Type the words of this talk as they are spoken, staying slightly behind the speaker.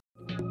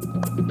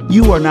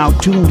You are now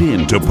tuned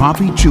in to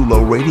Papi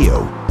Chulo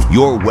Radio,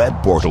 your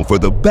web portal for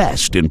the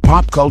best in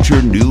pop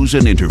culture news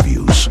and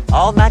interviews.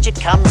 All magic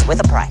comes with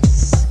a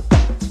price.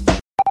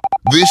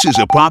 This is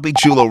a Papi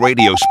Chulo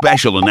Radio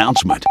special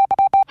announcement.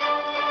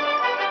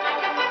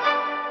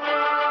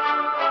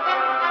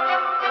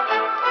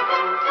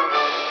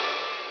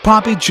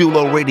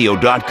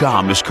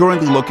 PapiChuloRadio.com is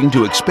currently looking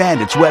to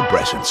expand its web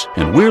presence,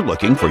 and we're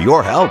looking for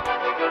your help.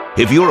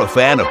 If you're a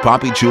fan of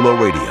Papi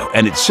Chulo Radio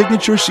and its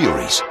signature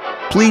series,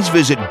 please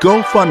visit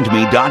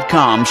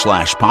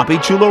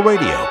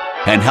GoFundMe.com/PapiChuloRadio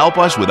and help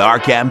us with our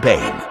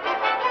campaign.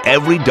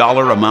 Every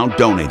dollar amount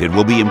donated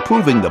will be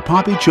improving the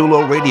Papi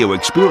Chulo Radio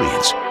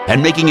experience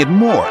and making it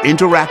more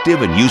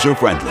interactive and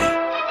user-friendly.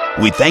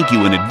 We thank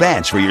you in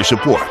advance for your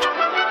support.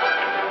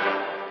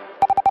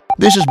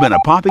 This has been a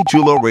Papi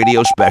Chulo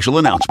Radio special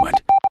announcement.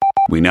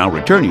 We now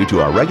return you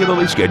to our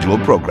regularly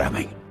scheduled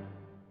programming.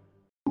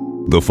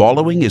 The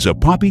following is a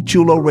Papi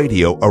Chulo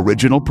Radio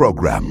original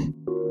program.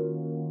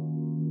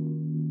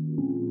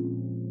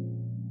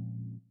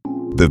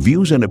 The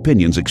views and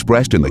opinions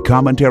expressed in the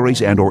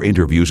commentaries and/or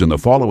interviews in the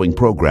following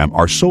program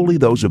are solely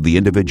those of the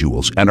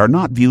individuals and are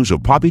not views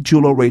of Papi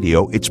Chulo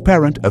Radio, its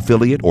parent,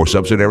 affiliate, or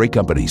subsidiary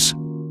companies.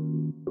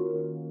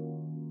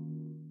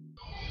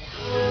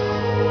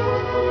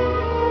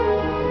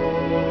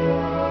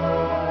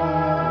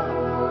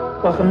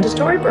 Welcome to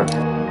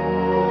Storybrooke.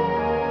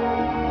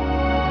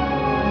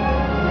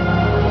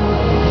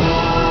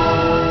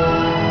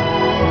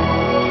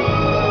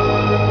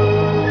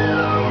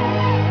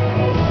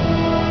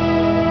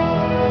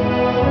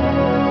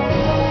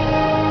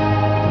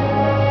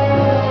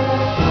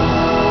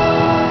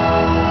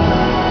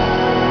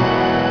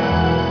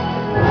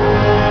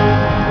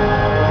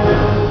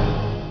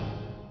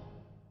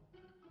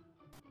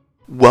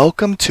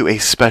 Welcome to a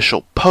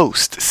special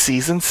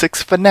post-Season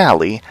 6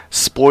 finale,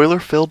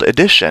 spoiler-filled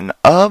edition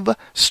of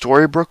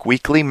Storybrooke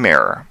Weekly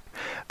Mirror,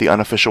 the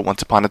unofficial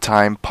Once Upon a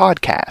Time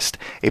podcast,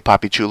 a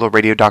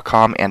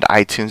PapiChuloRadio.com and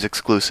iTunes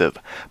exclusive.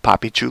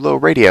 Papi Chulo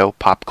Radio,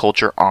 pop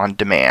culture on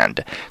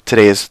demand.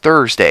 Today is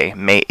Thursday,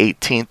 May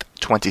 18th,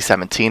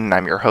 2017, and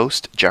I'm your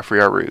host, Jeffrey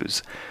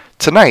Aruz.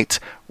 Tonight,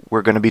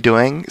 we're going to be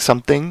doing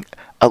something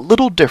a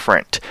little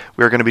different.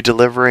 We're going to be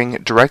delivering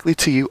directly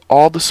to you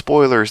all the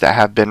spoilers that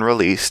have been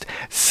released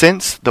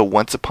since the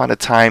Once Upon a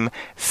Time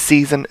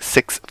Season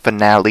 6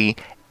 finale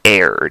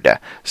aired.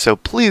 So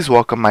please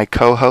welcome my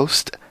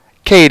co-host,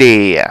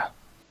 Katie.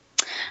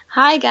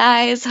 Hi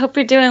guys, hope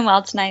you're doing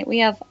well tonight. We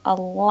have a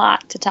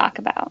lot to talk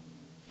about.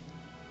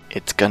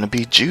 It's gonna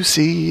be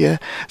juicy.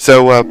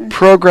 So,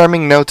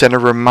 programming notes and a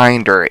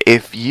reminder,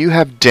 if you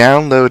have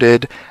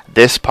downloaded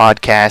this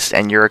podcast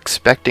and you're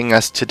expecting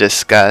us to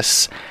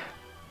discuss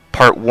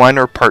Part 1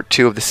 or Part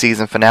 2 of the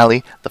season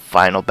finale, the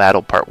final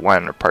battle Part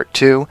 1 or Part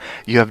 2,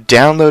 you have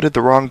downloaded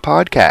the wrong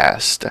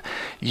podcast.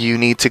 You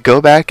need to go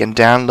back and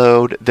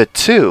download the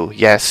 2.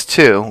 Yes,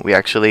 2. We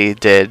actually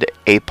did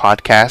a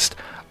podcast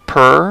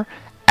per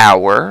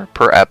hour,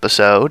 per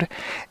episode.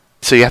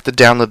 So you have to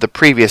download the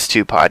previous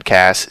 2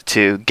 podcasts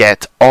to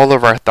get all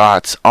of our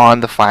thoughts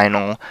on the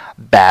final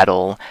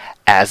battle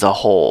as a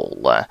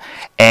whole.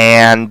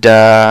 And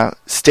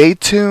stay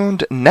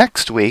tuned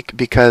next week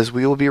because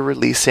we will be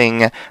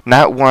releasing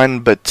not 1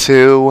 but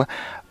 2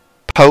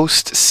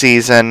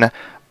 post-season,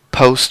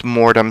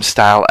 post-mortem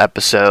style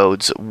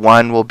episodes.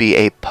 One will be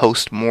a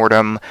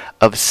post-mortem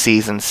of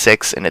Season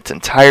 6 in its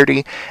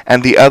entirety,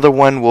 and the other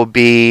one will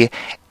be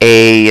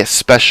a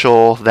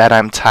special that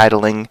I'm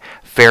titling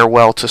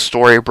Farewell to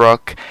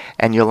Storybrooke,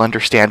 and you'll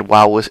understand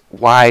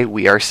why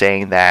we are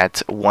saying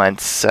that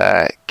once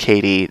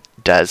Katie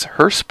does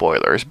her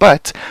spoilers.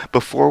 But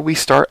before we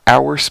start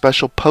our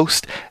special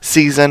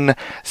post-season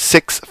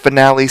 6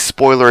 finale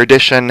spoiler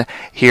edition,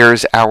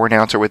 here's our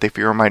announcer with a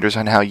few reminders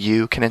on how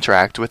you can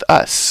interact with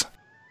us.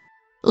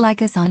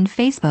 Like us on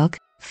Facebook,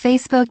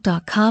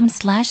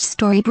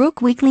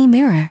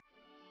 facebook.com/StorybrookeWeeklyMirror.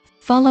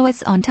 Follow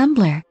us on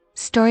Tumblr,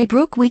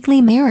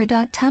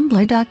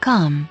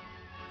 StorybrookeWeeklyMirror.tumblr.com.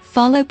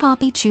 Follow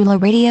Papi Chulo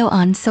Radio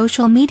on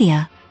social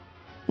media.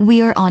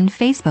 We are on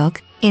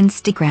Facebook,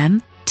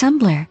 Instagram,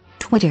 Tumblr,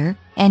 Twitter,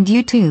 and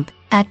YouTube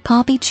at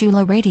Papi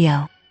Chulo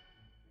Radio.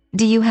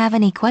 Do you have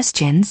any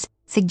questions,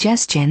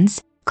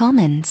 suggestions,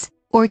 comments,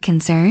 or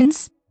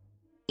concerns?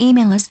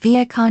 Email us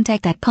via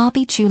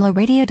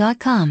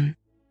contact@PapiChuloRadio.com.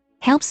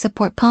 Help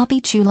support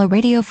Papi Chulo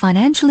Radio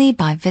financially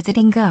by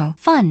visiting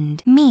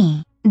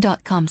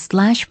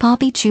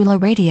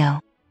GoFundMe.com/PapiChuloRadio.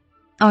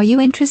 Are you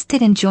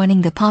interested in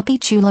joining the Papi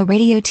Chulo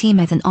Radio team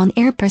as an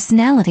on-air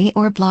personality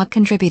or blog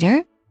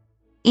contributor?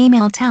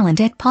 Email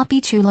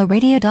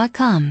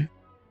talent@PapiChuloRadio.com.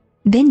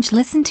 Binge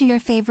listen to your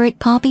favorite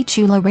Papi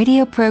Chulo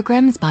Radio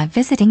programs by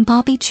visiting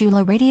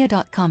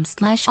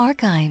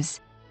PapiChuloRadio.com/archives.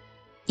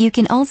 You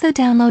can also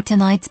download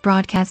tonight's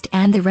broadcast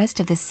and the rest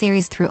of the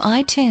series through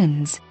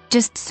iTunes.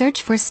 Just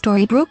search for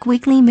Storybrooke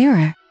Weekly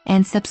Mirror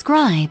and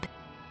subscribe.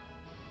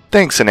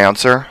 Thanks,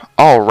 announcer.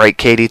 All right,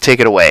 Katie, take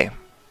it away.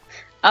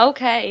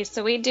 Okay,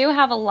 so we do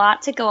have a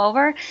lot to go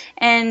over,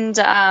 and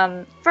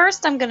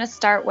first I'm going to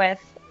start with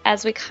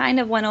as we kind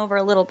of went over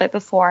a little bit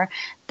before,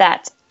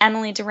 that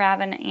Emily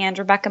DeRavin and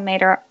Rebecca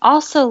Mader are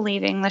also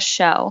leaving the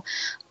show,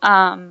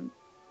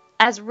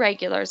 as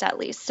regulars at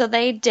least. So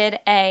they did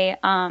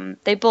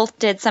they both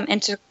did some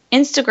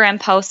Instagram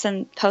posts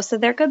and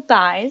posted their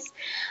goodbyes.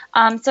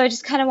 So I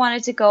just kind of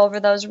wanted to go over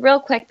those real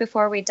quick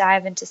before we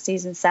dive into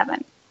season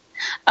 7.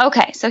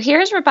 Okay, so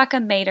here's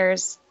Rebecca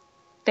Mader's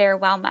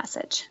farewell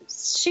message.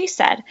 She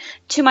said,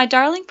 "To my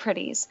darling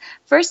pretties,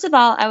 first of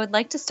all, I would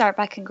like to start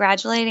by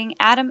congratulating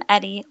Adam,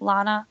 Eddie,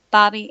 Lana,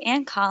 Bobby,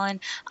 and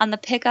Colin on the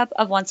pickup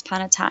of Once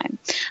Upon a Time.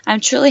 I'm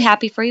truly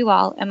happy for you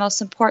all, and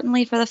most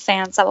importantly for the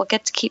fans that will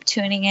get to keep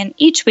tuning in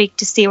each week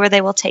to see where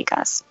they will take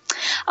us.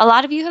 A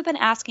lot of you have been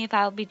asking if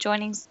I will be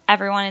joining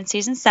everyone in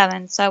season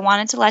 7, so I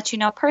wanted to let you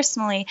know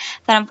personally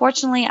that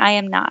unfortunately I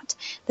am not.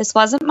 This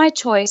wasn't my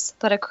choice,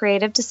 but a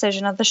creative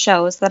decision of the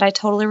show's that I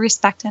totally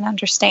respect and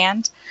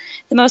understand.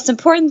 The most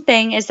important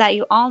thing is that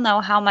you all know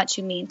how much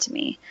you mean to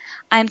me.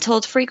 I am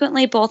told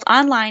frequently, both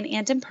online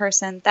and in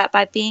person, that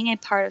by being a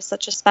part of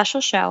such a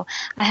special show,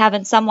 I have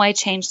in some way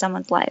changed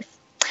someone's life.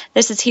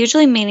 This is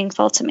hugely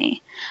meaningful to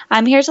me.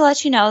 I'm here to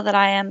let you know that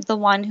I am the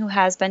one who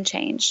has been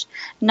changed,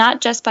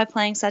 not just by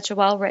playing such a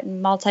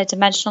well-written,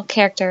 multi-dimensional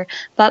character,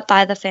 but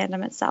by the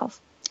fandom itself.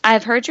 I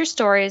have heard your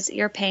stories,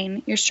 your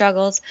pain, your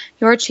struggles,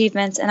 your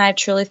achievements, and I have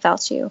truly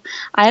felt you.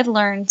 I have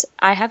learned,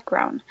 I have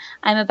grown.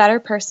 I'm a better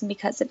person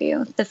because of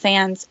you, the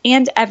fans,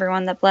 and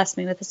everyone that blessed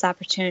me with this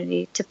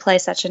opportunity to play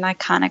such an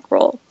iconic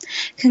role.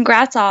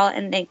 Congrats all,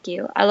 and thank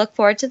you. I look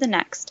forward to the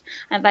next.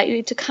 I invite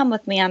you to come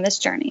with me on this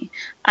journey.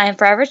 I am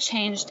forever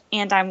changed,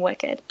 and I'm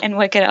wicked, and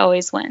wicked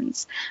always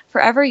wins.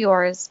 Forever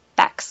yours,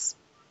 Bex."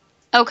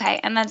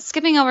 Okay, and then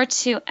skipping over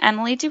to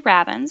Emily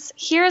DeRavin,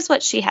 here's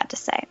what she had to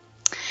say.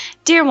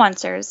 "Dear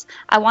Oncers,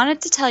 I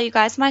wanted to tell you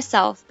guys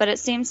myself, but it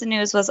seems the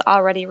news was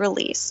already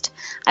released.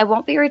 I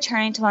won't be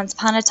returning to Once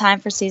Upon a Time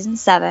for season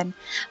 7.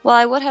 While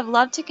I would have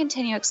loved to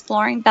continue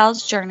exploring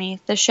Belle's journey,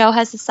 the show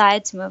has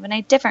decided to move in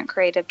a different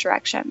creative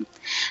direction.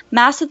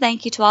 Massive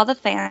thank you to all the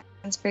fans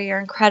for your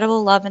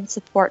incredible love and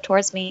support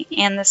towards me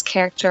and this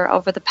character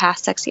over the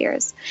past 6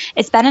 years.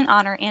 It's been an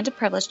honor and a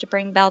privilege to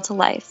bring Belle to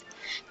life.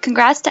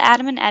 Congrats to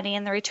Adam and Eddie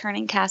and the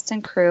returning cast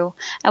and crew.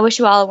 I wish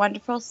you all a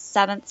wonderful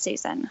 7th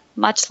season.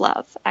 Much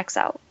love,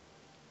 XO."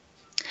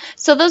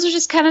 So those are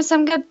just kind of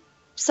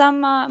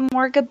some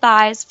more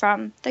goodbyes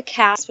from the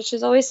cast, which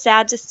is always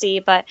sad to see,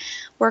 but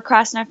we're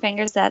crossing our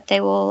fingers that they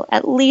will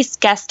at least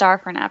guest star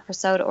for an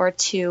episode or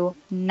 2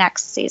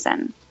 next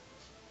season.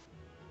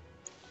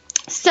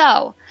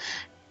 So,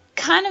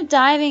 kind of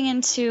diving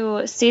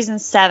into season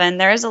 7,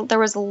 there was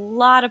a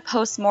lot of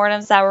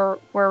postmortems that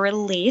were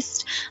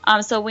released,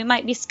 so we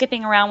might be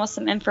skipping around with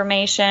some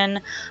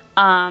information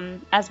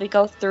as we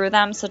go through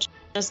them, so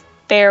just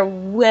bear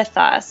with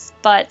us.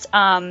 But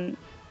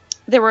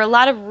there were a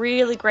lot of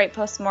really great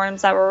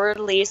postmortems that were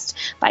released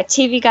by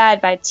TV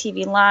Guide, by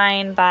TV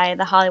Line, by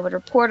The Hollywood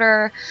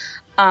Reporter,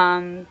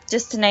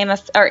 just to name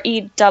or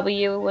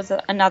EW was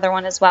another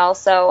one as well.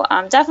 So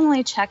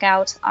definitely check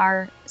out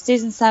our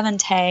season 7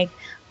 tag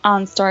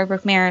on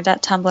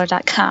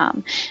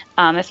storybrookmirror.tumblr.com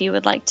if you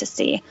would like to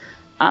see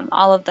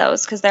all of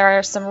those, because there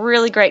are some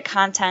really great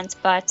content,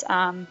 but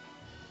I'm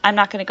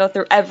not going to go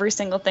through every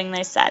single thing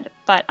they said,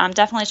 but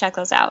definitely check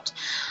those out.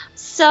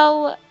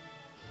 So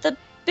the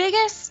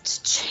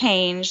biggest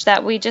change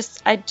that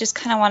I just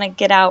kind of want to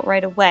get out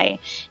right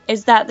away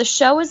is that the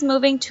show is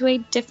moving to a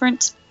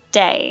different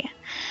day.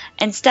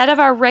 Instead of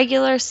our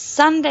regular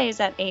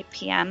Sundays at 8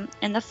 p.m.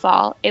 in the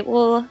fall, it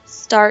will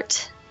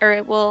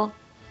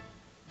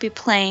be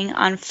playing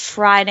on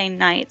Friday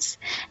nights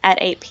at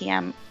 8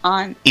 p.m.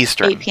 on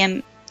Eastern. 8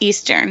 p.m.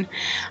 Eastern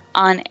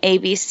on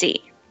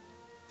ABC.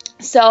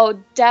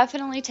 So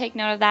definitely take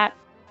note of that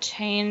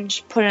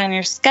change, put it on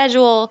your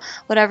schedule,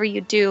 whatever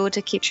you do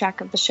to keep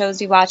track of the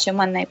shows you watch and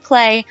when they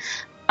play.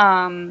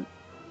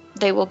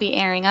 They will be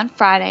airing on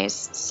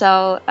Fridays,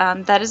 so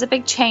that is a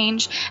big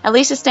change. At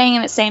least it's staying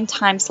in the same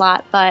time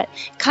slot, but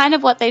kind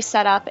of what they've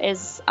set up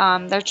is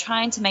they're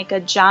trying to make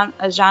a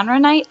genre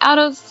night out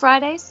of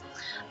Fridays.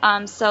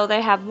 So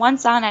they have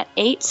Once on at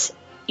 8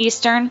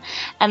 Eastern,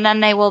 and then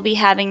they will be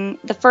having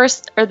the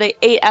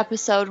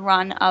 8-episode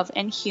run of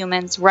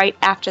Inhumans right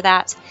after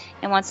that.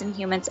 And once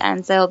Inhumans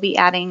ends, they'll be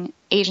adding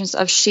Agents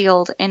of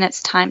S.H.I.E.L.D. in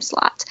its time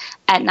slot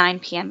at 9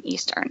 p.m.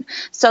 Eastern.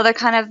 So they're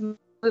kind of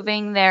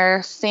moving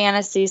their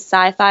fantasy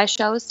sci-fi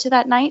shows to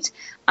that night.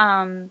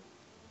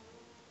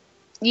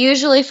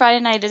 Usually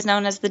Friday night is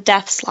known as the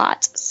death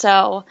slot,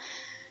 so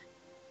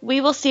we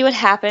will see what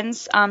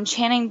happens.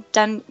 Channing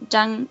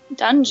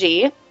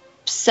Dungey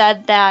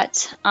said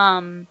that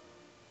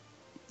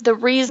the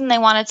reason they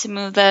wanted to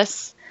move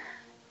this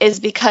is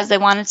because they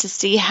wanted to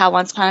see how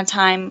Once Upon a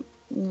Time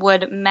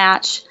would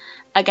match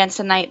against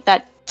a night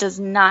that does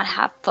not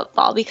have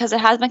football, because it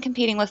has been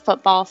competing with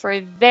football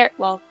for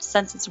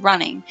since it's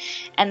running,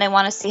 and they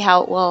want to see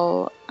how it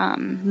will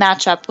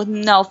match up with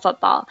no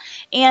football.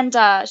 And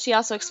she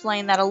also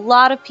explained that a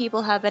lot of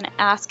people have been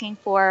asking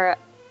for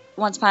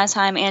Once Upon a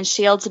Time and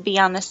S.H.I.E.L.D. to be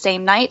on the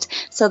same night,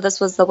 so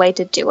this was the way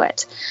to do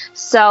it.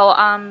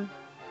 So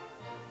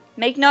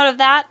make note of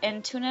that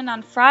and tune in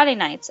on Friday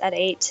nights at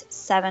 8,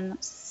 7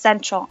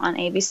 Central on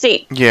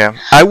ABC. Yeah,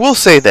 I will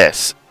say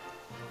this.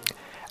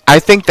 I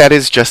think that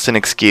is just an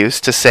excuse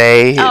to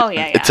say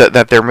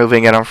that they're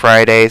moving it on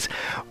Fridays.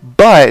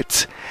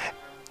 But,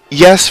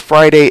 yes,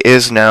 Friday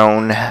is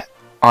known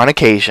on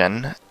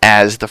occasion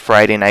as the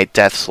Friday night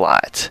death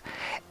slot.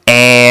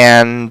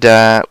 And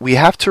we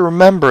have to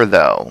remember,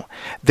 though,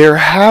 there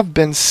have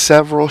been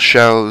several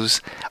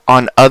shows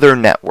on other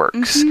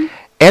networks,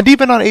 and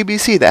even on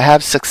ABC, that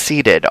have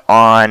succeeded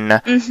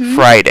on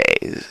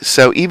Fridays.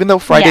 So even though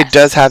Friday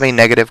does have a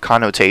negative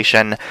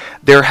connotation,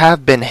 there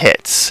have been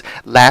hits.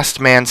 Last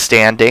Man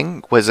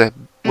Standing was a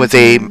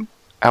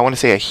I want to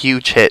say a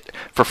huge hit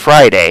for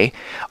Friday.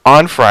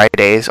 On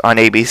Fridays on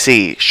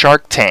ABC,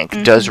 Shark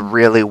Tank does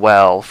really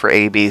well for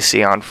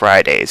ABC on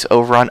Fridays.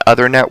 Over on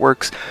other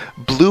networks,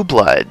 Blue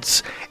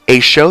Bloods, a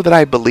show that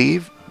I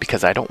believe,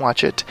 because I don't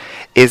watch it,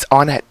 is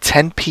on at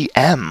 10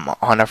 p.m.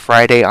 on a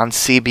Friday on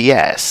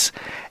CBS,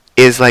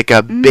 is like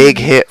a big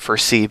hit for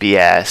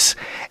CBS.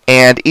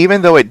 And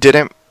even though it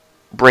didn't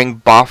bring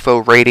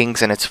boffo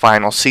ratings in its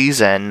final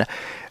season,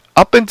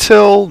 up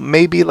until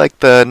maybe like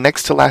the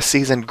next to last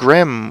season,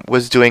 Grimm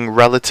was doing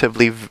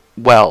relatively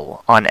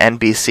well on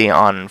NBC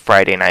on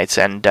Friday nights,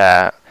 and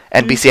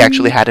NBC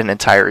actually had an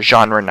entire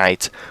genre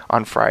night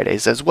on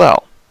Fridays as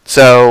well.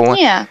 So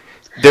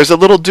there's a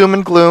little doom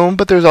and gloom,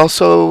 but there's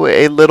also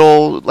a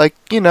little, like,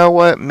 you know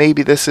what,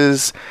 maybe this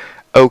is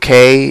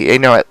okay. You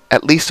know,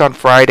 at least on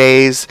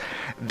Fridays,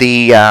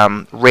 the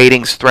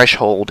ratings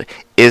threshold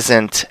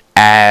isn't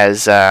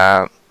as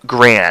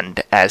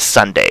grand as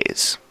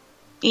Sundays.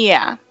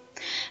 Yeah.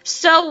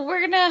 So we're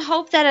going to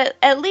hope that it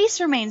at least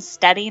remains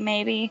steady,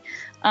 maybe.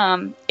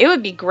 It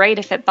would be great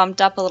if it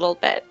bumped up a little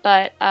bit,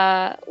 but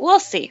we'll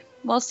see.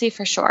 We'll see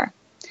for sure.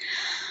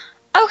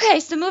 Okay,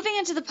 so moving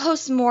into the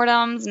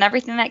postmortems and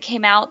everything that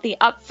came out, the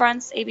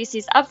upfronts,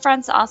 ABC's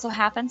upfronts also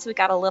happened, so we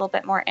got a little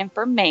bit more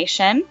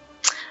information.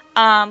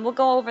 We'll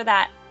go over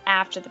that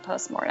after the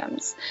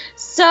postmortems.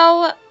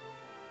 So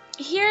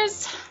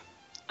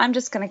I'm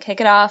just going to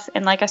kick it off,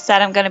 and like I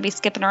said, I'm going to be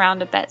skipping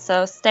around a bit,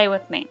 so stay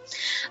with me.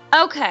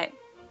 Okay.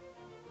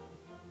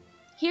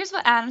 Here's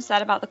what Adam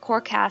said about the core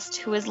cast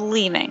who is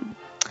leaving.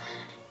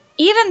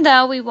 Even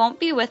though we won't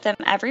be with them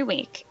every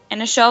week,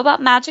 in a show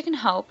about magic and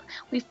hope,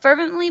 we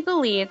fervently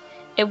believe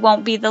it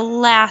won't be the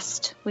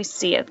last we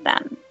see of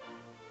them.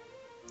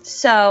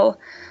 So,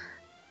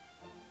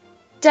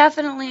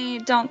 definitely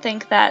don't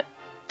think that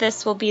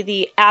this will be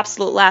the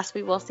absolute last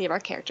we will see of our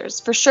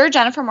characters. For sure,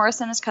 Jennifer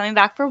Morrison is coming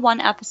back for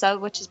one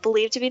episode, which is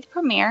believed to be the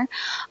premiere.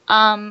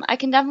 I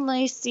can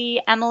definitely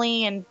see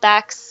Emily and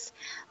Bex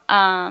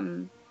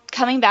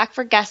coming back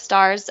for guest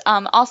stars.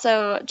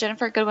 Also,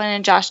 Jennifer Goodwin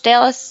and Josh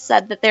Dallas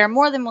said that they're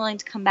more than willing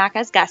to come back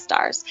as guest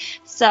stars.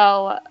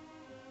 So,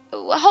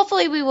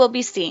 hopefully we will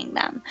be seeing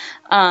them.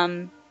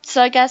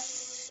 So I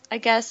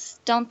guess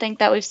don't think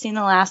that we've seen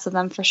the last of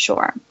them for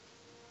sure.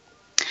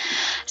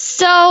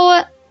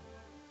 So,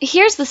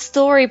 here's the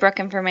Storybrooke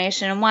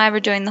information and why we're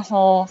doing the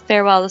whole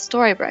Farewell to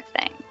Storybrooke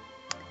thing.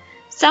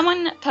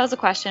 Someone posed a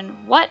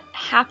question, what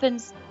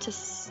happens to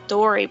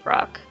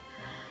Storybrooke?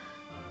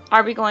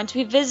 Are we going to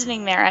be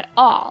visiting there at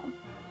all?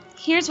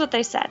 Here's what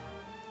they said.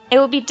 It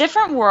will be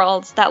different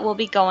worlds that will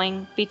be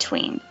going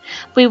between.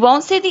 We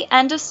won't see the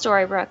end of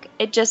Storybrooke,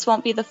 it just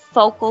won't be the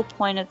focal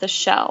point of the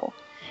show.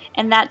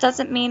 And that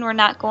doesn't mean we're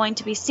not going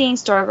to be seeing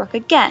Storybrooke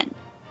again.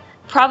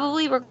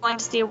 Probably we're going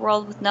to see a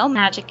world with no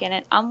magic in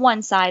it on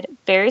one side,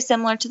 very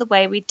similar to the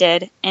way we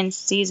did in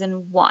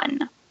Season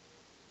 1.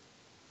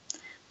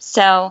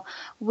 So,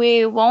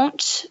 we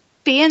won't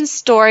be in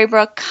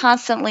Storybrooke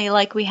constantly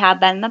like we have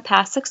been in the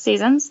past 6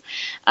 seasons.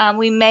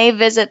 We may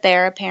visit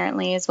there,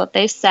 apparently, is what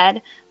they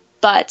said,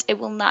 but it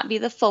will not be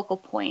the focal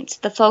point.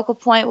 The focal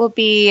point will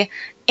be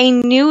a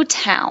new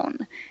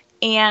town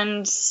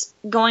and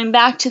going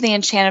back to the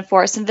Enchanted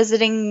Forest and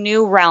visiting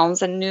new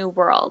realms and new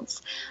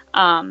worlds.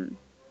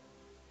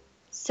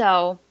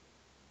 So,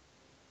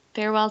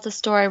 Farewell to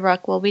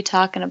Storybrooke, we'll be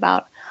talking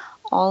about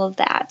all of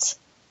that.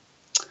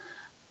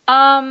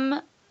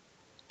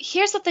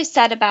 Here's what they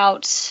said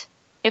about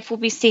if we'll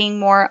be seeing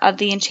more of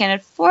the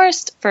Enchanted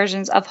Forest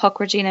versions of Hook,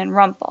 Regina, and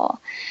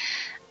Rumple.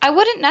 I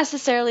wouldn't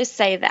necessarily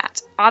say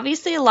that.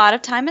 Obviously, a lot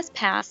of time has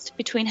passed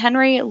between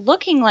Henry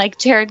looking like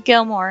Jared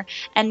Gilmore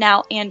and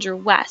now Andrew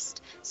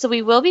West. So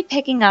we will be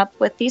picking up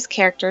with these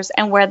characters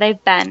and where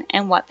they've been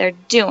and what they're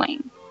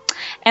doing.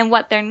 And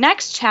what their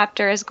next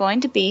chapter is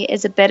going to be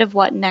is a bit of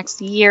what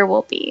next year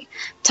will be.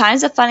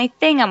 Time's a funny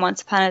thing on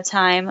Once Upon a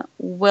Time.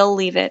 We'll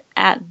leave it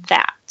at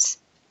that.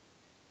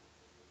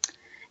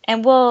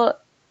 And we'll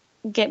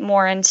get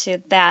more into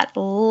that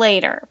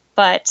later.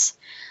 But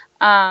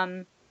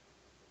kind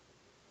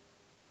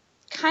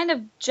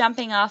of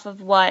jumping off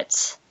of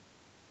what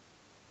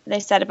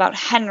they said about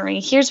Henry,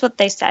 here's what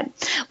they said.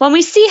 When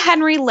we see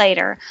Henry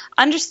later,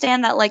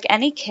 understand that like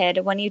any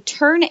kid, when you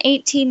turn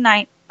 18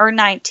 or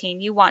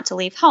 19, you want to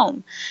leave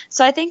home.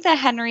 So I think that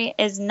Henry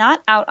is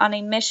not out on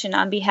a mission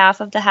on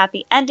behalf of the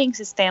happy endings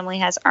his family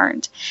has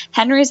earned.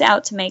 Henry's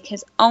out to make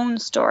his own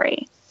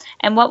story.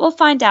 And what we'll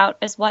find out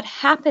is what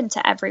happened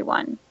to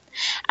everyone.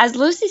 As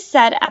Lucy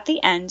said at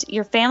the end,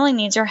 your family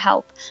needs your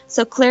help,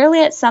 so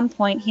clearly at some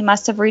point he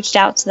must have reached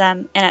out to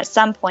them, and at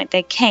some point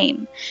they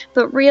came.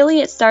 But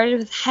really it started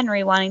with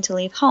Henry wanting to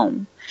leave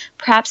home.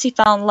 Perhaps he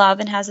fell in love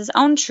and has his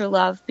own true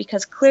love,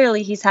 because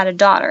clearly he's had a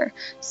daughter.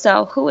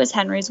 So who is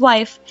Henry's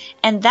wife?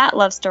 And that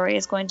love story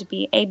is going to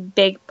be a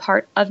big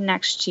part of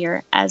next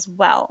year as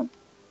well.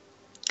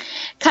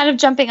 Kind of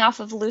jumping off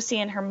of Lucy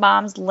and her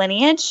mom's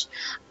lineage,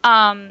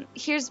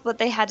 here's what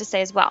they had to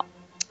say as well.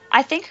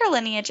 I think her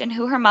lineage and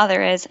who her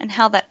mother is and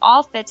how that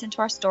all fits into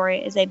our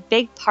story is a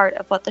big part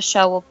of what the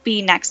show will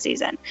be next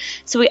season.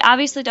 So we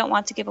obviously don't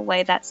want to give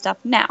away that stuff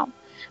now.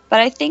 But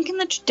I think in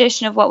the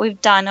tradition of what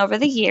we've done over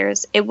the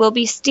years, it will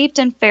be steeped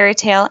in fairy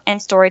tale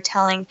and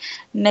storytelling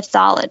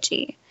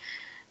mythology.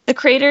 The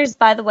creators,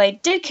 by the way,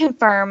 did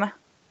confirm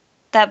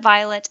that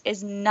Violet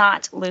is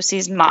not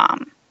Lucy's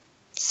mom.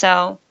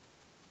 So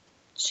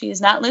she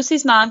is not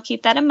Lucy's mom.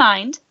 Keep that in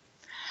mind.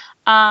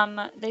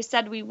 They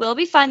said we will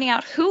be finding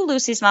out who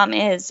Lucy's mom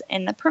is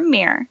in the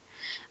premiere.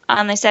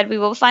 They said we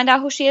will find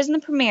out who she is in the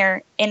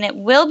premiere, and it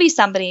will be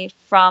somebody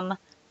from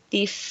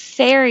the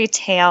fairy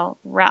tale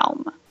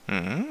realm.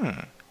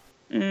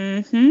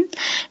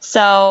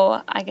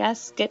 So I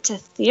guess get to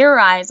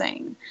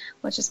theorizing,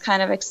 which is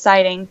kind of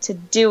exciting to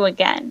do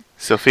again.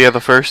 Sophia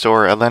the First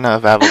or Elena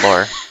of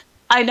Avalor?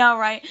 I know,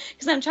 right?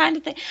 Because I'm trying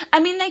to think. I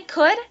mean, they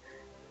could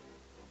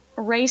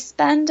race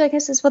bend, I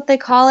guess is what they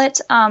call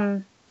it.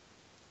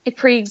 A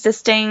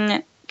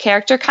pre-existing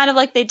character, kind of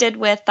like they did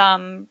with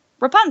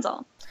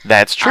Rapunzel.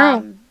 That's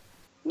true.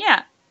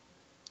 Yeah.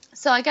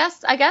 So I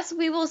guess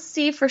we will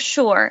see for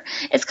sure.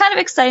 It's kind of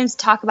exciting to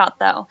talk about,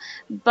 though.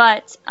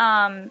 But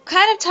kind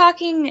of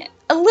talking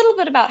a little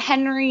bit about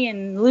Henry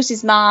and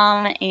Lucy's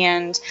mom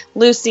and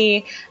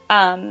Lucy.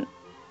 I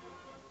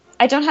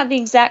don't have the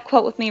exact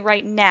quote with me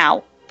right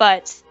now,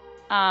 but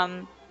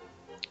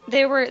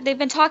they've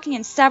been talking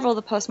in several of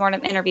the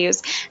postmortem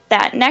interviews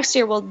that next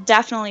year will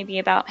definitely be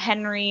about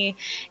Henry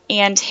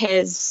and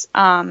his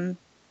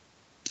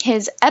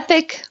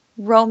epic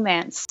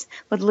romance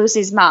with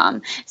Lucy's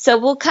mom. So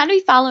we'll kind of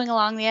be following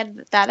along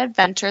that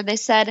adventure. They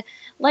said,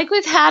 like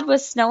we've had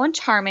with Snow and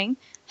Charming,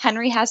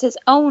 Henry has his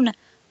own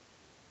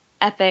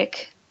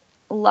epic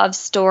love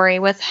story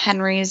with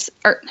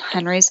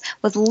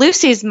with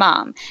Lucy's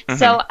mom. Mm-hmm.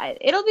 So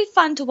it'll be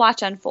fun to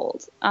watch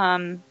unfold.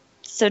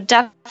 So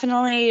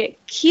definitely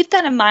keep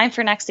that in mind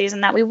for next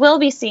season, that we will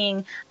be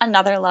seeing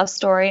another love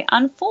story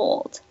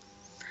unfold.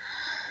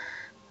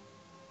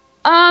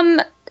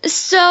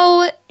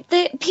 So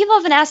people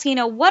have been asking,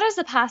 what is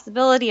the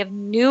possibility of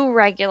new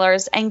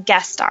regulars and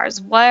guest stars?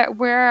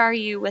 Where are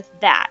you with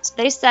that?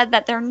 They said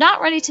that they're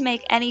not ready to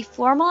make any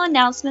formal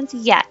announcements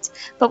yet,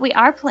 but we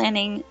are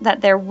planning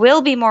that there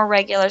will be more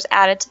regulars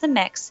added to the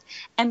mix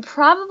and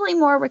probably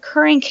more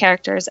recurring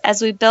characters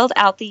as we build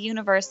out the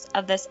universe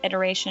of this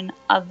iteration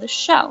of the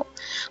show.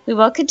 We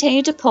will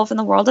continue to pull from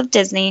the world of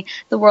Disney,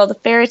 the world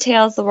of fairy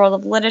tales, the world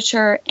of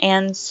literature,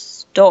 and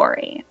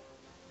story.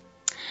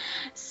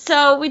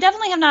 So we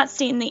definitely have not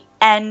seen the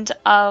end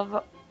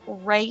of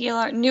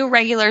new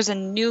regulars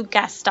and new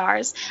guest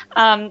stars.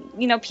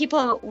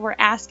 People were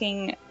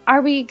asking,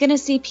 are we going to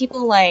see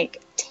people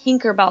like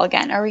Tinkerbell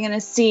again? Are we going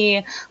to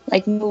see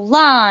like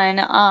Mulan,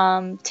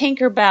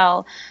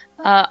 Tinkerbell,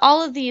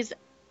 all of these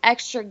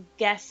extra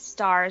guest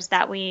stars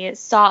that we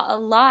saw a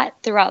lot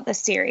throughout the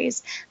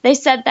series? They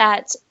said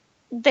that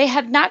they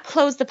have not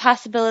closed the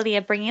possibility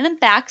of bringing them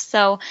back,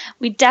 so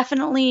we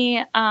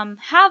definitely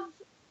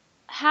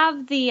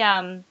have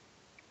the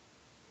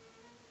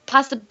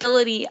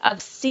possibility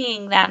of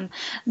seeing them,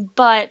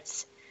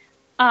 but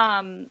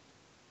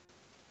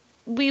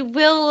we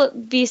will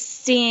be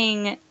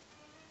seeing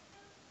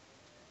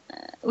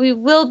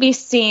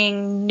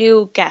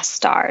new guest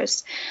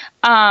stars.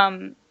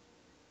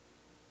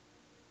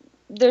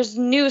 There's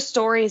new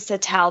stories to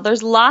tell.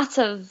 There's lots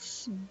of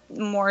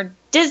more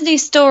Disney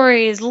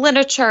stories,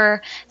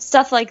 literature,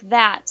 stuff like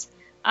that.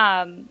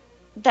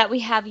 That we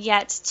have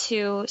yet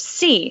to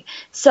see.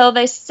 So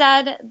they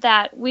said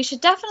that we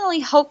should definitely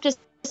hope to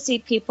see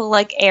people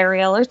like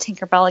Ariel or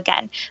Tinkerbell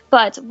again.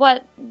 But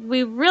what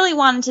we really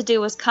wanted to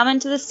do was come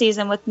into the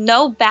season with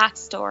no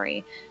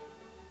backstory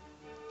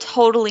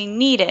totally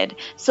needed,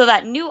 so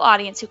that new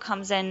audience who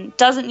comes in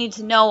doesn't need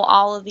to know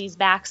all of these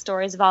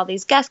backstories of all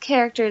these guest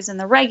characters and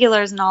the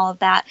regulars and all of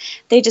that.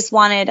 They just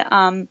wanted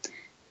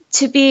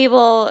to be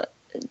able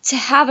to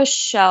have a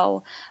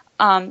show,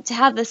 to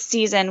have this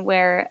season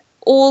where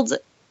old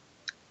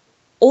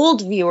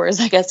viewers,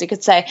 I guess you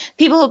could say,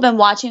 people who've been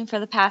watching for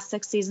the past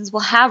 6 seasons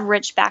will have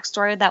rich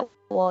backstory that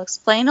will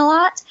explain a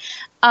lot,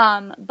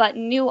 but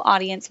new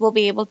audience will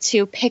be able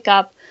to pick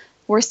up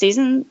where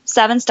season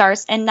 7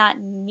 starts and not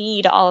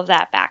need all of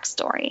that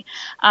backstory.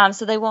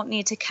 So they won't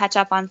need to catch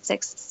up on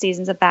 6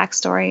 seasons of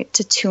backstory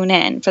to tune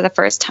in for the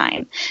first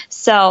time.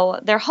 So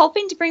they're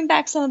hoping to bring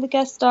back some of the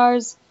guest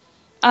stars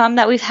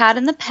that we've had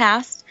in the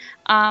past,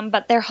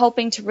 but they're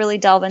hoping to really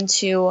delve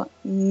into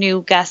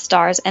new guest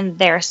stars and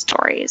their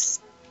stories.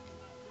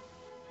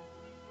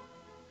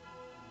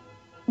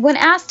 When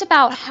asked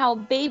about how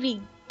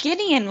baby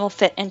Gideon will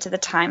fit into the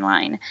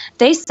timeline,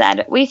 they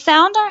said, "We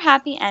found our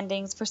happy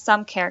endings for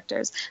some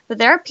characters, but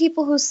there are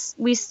people who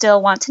we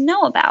still want to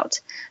know about.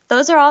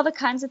 Those are all the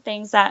kinds of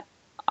things that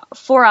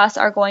for us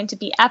are going to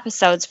be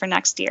episodes for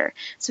next year.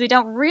 So we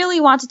don't really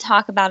want to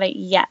talk about it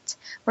yet.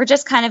 We're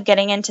just kind of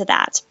getting into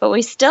that. But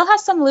we still have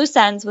some loose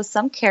ends with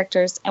some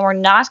characters, and we're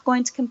not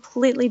going to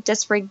completely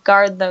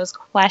disregard those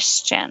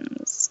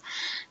questions."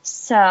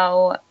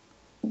 So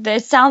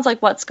it sounds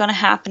like what's going to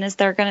happen is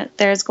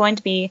there's going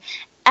to be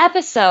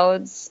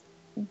episodes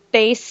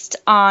based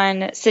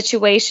on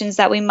situations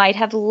that we might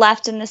have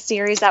left in the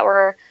series that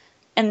were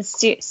in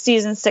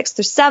season 6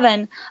 through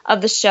 7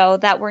 of the show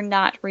that were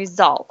not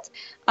resolved.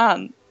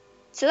 So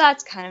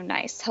that's kind of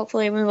nice.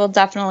 Hopefully we will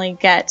definitely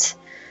get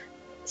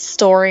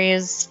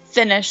stories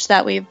finished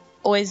that we've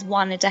always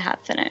wanted to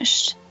have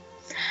finished.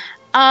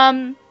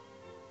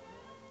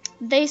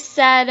 They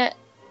said,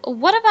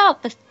 what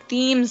about the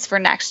themes for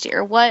next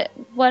year? What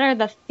are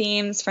the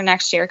themes for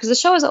next year? Because the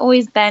show has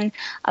always been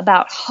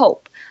about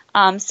hope.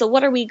 So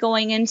what are we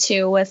going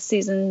into with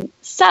season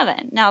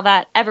 7 now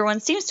that everyone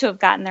seems to have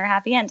gotten their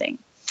happy ending?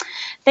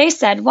 They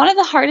said, one of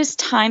the hardest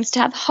times to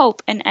have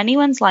hope in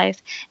anyone's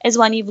life is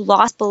when you've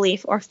lost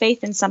belief or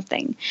faith in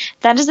something.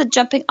 That is a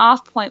jumping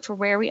off point for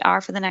where we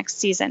are for the next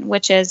season,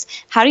 which is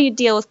how do you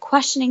deal with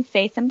questioning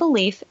faith and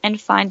belief and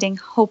finding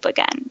hope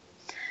again?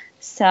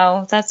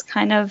 So that's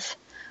kind of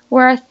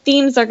where our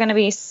themes are going to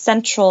be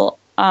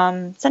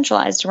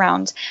centralized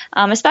around,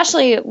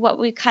 especially what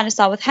we kind of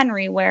saw with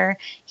Henry, where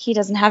he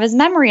doesn't have his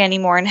memory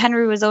anymore, and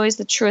Henry was always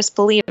the truest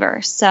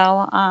believer.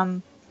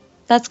 So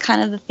that's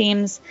kind of the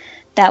themes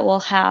that we'll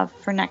have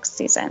for next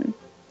season.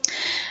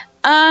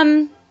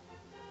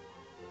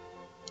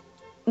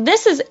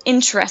 This is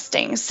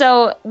interesting.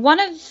 So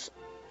one of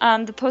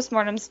the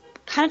postmortems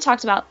kind of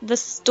talked about the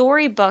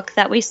storybook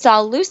that we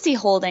saw Lucy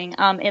holding.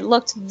 It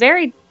looked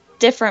very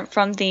different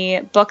from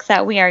the book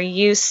that we are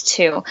used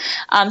to.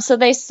 So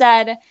they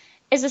said,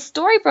 is a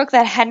storybook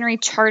that Henry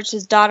charged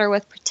his daughter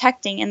with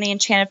protecting in the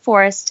Enchanted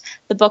Forest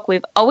the book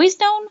we've always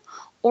known,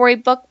 or a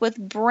book with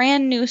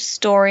brand new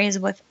stories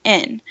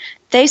within?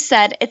 They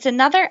said, it's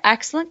another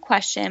excellent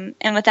question,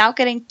 and without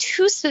getting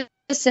too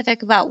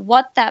specific about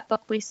what that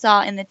book we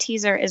saw in the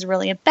teaser is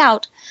really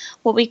about,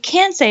 what we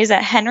can say is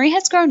that Henry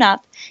has grown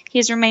up, he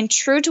has remained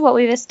true to what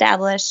we've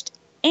established,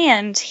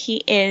 and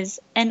he is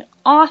an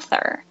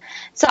author.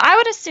 So I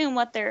would assume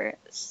what they're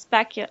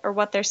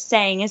what they're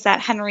saying is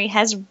that Henry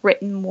has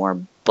written more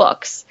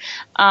books,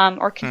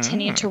 or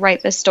continued to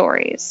write the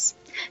stories.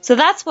 So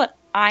that's what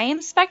I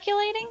am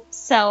speculating.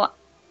 So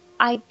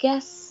I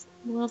guess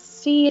we'll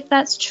see if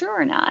that's true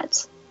or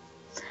not.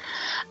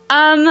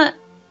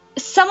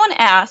 Someone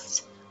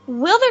asked,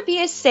 will there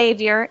be a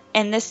savior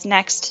in this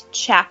next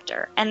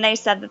chapter? And they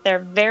said that there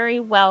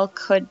very well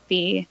could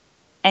be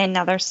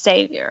another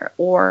savior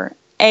or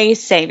a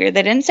savior.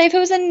 They didn't say if it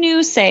was a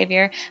new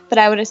savior, but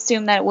I would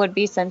assume that it would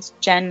be since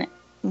Jen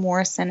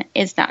Morrison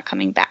is not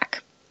coming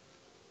back.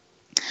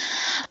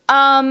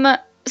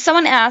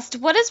 Someone asked,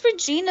 what is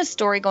Regina's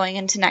story going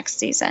into next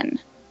season?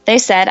 They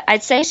said,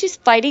 I'd say she's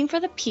fighting for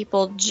the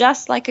people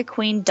just like a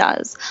queen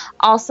does.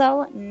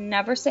 Also,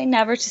 never say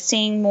never to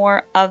seeing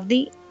more of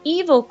the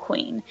evil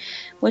queen,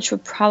 which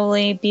would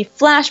probably be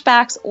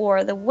flashbacks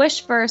or the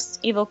Wishverse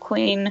evil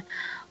queen,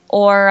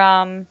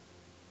 or,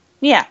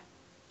 yeah,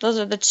 those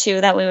are the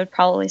two that we would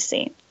probably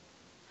see.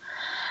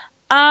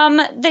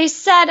 They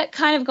said,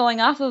 kind of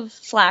going off of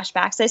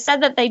flashbacks, they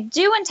said that they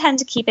do intend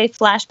to keep a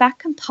flashback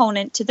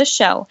component to the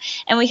show,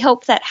 and we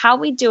hope that how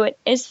we do it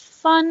is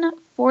fun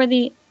for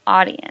the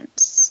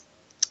audience.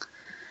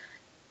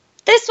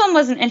 This one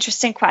was an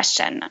interesting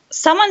question.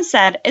 Someone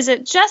said, is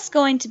it just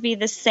going to be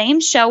the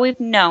same show we've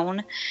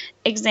known,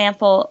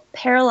 example,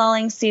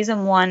 paralleling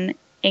season 1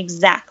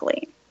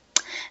 exactly?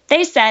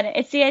 They said,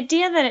 it's the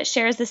idea that it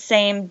shares the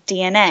same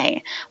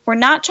DNA. We're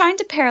not trying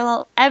to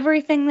parallel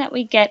everything that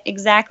we get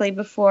exactly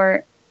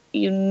before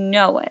you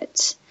know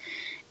it.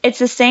 It's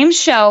the same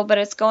show, but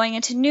it's going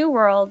into new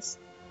worlds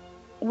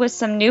with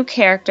some new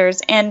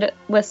characters and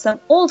with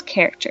some old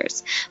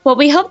characters. What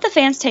we hope the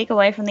fans take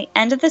away from the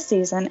end of the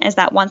season is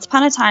that Once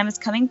Upon a Time is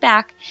coming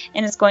back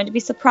and is going to be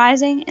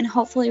surprising and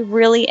hopefully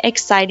really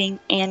exciting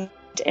and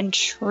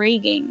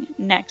intriguing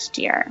next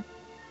year.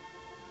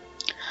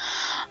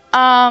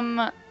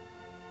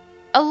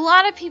 A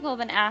lot of people have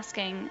been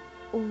asking,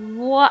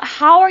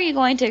 how are you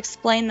going to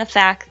explain the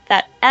fact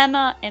that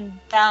Emma and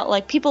Belle,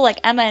 like people like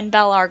Emma and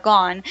Belle, are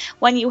gone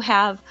when you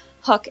have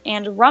Hook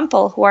and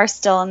Rumple who are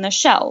still in the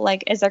show?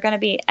 Like, is there going to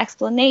be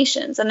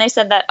explanations? And they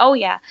said that, oh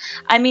yeah,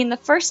 I mean, the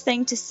first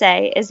thing to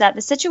say is that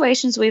the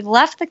situations we've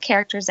left the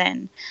characters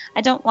in,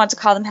 I don't want to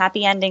call them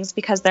happy endings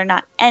because they're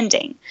not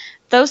ending.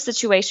 Those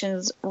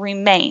situations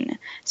remain.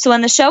 So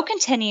when the show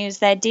continues,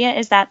 the idea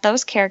is that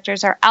those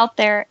characters are out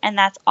there and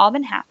that's all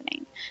been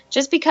happening.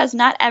 Just because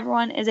not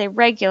everyone is a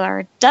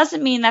regular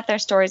doesn't mean that their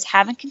stories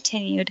haven't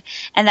continued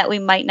and that we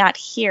might not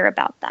hear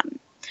about them.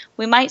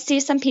 We might see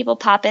some people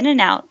pop in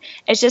and out.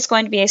 It's just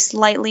going to be a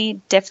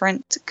slightly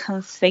different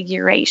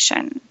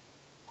configuration.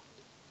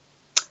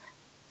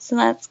 So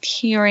that's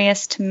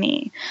curious to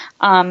me.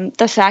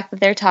 The fact that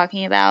they're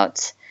talking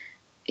about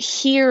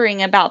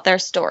hearing about their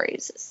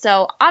stories.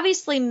 So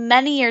obviously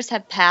many years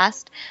have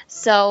passed,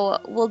 so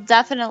we'll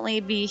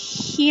definitely be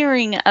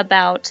hearing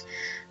about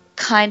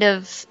kind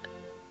of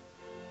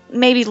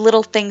maybe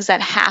little things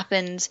that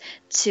happened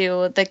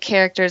to the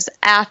characters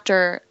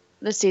after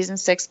the season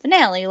 6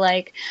 finale.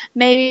 Like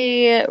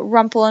maybe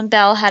Rumple and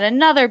Belle had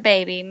another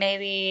baby.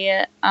 Maybe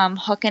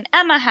Hook and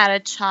Emma had a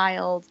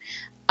child.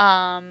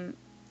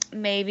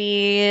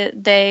 Maybe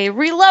they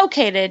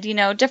relocated,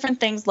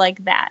 different things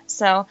like that.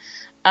 So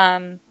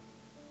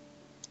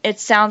it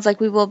sounds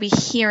like we will be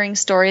hearing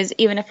stories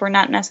even if we're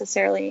not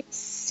necessarily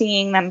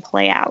seeing them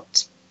play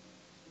out.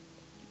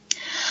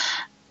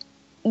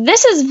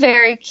 This is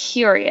very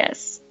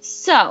curious.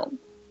 So,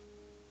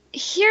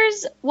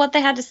 here's what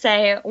they had to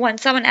say when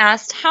someone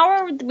asked, how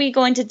are we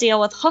going to deal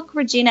with Hook,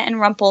 Regina, and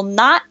Rumple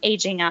not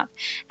aging up,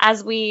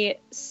 as we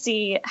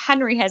see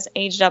Henry has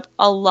aged up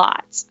a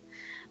lot?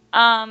 They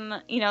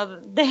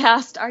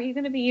asked, are you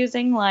going to be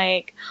using,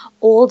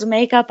 old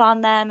makeup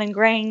on them and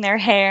graying their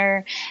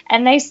hair?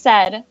 And they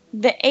said,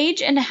 the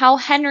age and how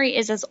Henry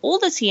is as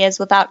old as he is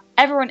without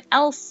everyone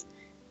else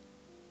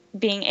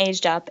being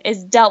aged up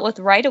is dealt with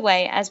right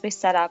away as we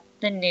set up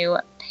the new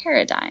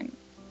paradigm.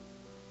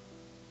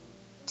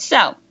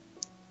 So,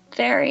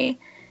 very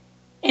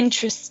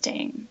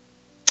interesting.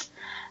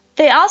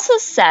 They also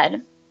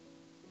said,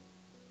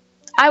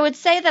 I would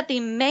say that the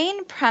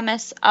main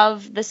premise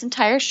of this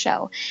entire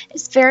show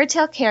is fairy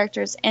tale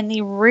characters in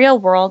the real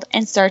world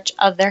in search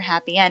of their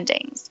happy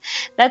endings.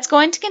 That's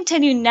going to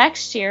continue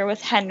next year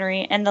with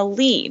Henry in the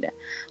lead.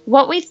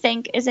 What we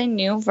think is a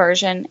new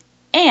version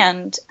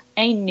and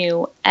a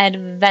new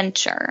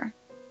adventure.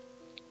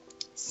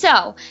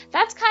 So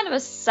that's kind of a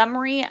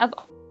summary of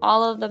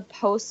all of the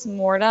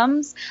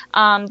post-mortems.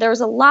 There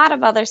was a lot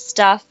of other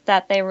stuff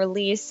that they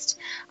released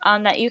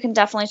that you can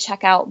definitely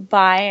check out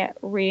by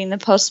reading the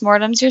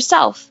post-mortems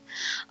yourself.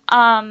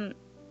 Also,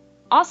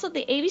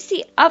 the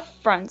ABC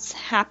Upfronts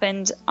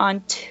happened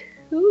on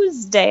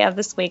Tuesday of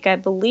this week, I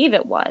believe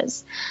it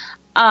was.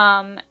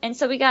 And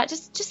so we got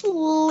just a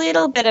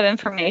little bit of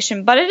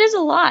information, but it is a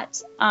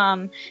lot.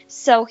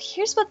 So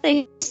here's what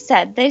they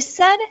said. They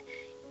said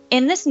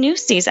in this new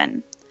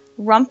season,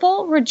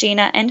 Rumple,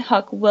 Regina, and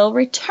Hook will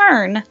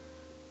return,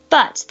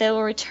 but they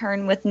will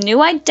return with new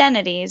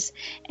identities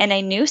in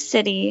a new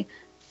city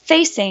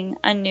facing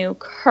a new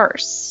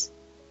curse.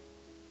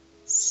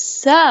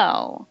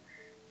 So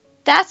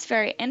that's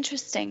very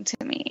interesting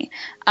to me.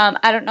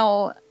 I don't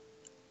know.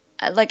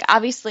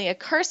 Obviously a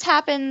curse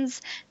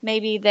happens,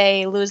 maybe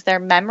they lose their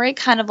memory,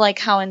 kind of like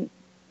how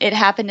it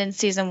happened in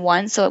season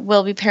 1, so it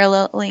will be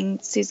paralleling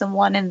season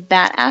 1 in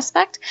that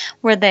aspect,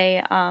 where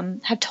they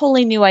have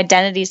totally new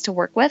identities to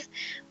work with,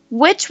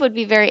 which would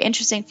be very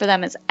interesting for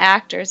them as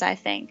actors, I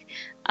think.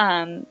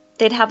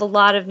 They'd have a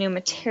lot of new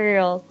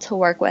material to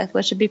work with,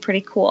 which would be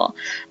pretty cool.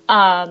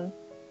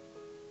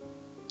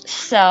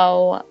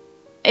 So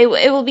it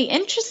will be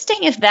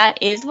interesting if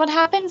that is what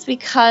happens,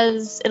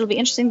 because it'll be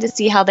interesting to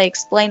see how they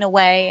explain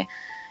away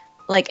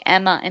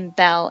Emma and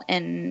Belle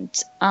and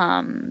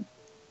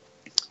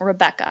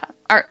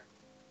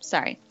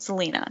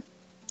Selena.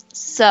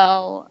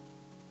 So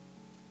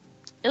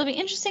it'll be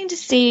interesting to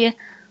see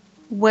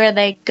where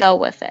they go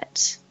with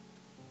it.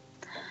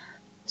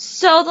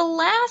 So the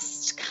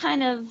last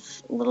kind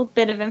of little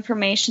bit of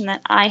information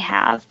that I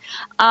have,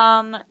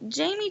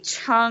 Jamie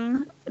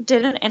Chung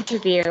did an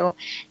interview,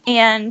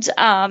 and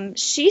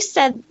she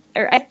said,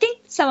 or I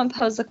think someone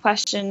posed the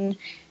question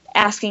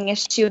asking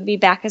if she would be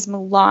back as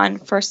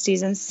Mulan for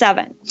season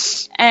 7,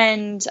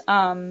 and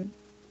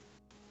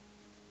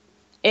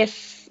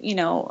if,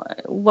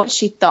 what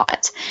she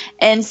thought.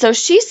 And so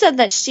she said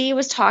that she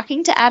was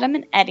talking to Adam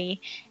and Eddie,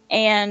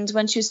 and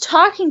when she was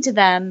talking to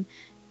them,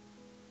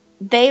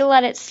 they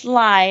let it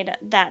slide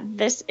that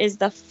this is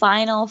the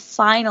final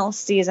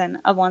season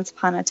of Once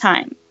Upon a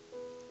Time.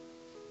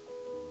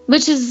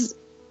 Which is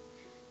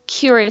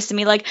curious to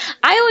me. I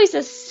always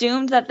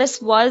assumed that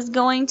this was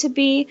going to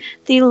be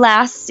the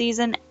last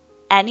season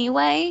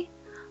anyway.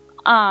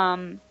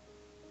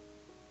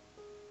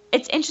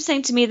 It's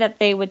interesting to me that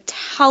they would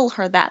tell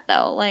her that,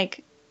 though. I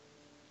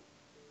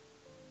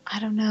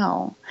don't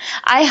know.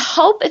 I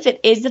hope if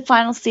it is the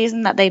final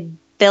season that they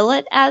bill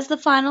it as the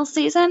final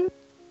season.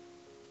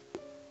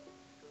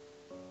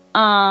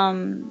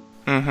 Yeah,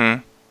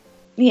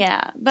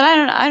 but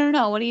I don't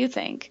know. What do you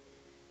think?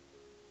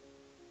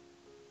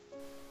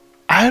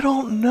 I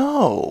don't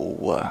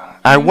know.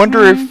 I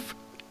wonder if...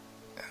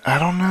 I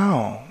don't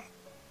know.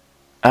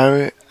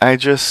 I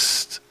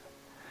just...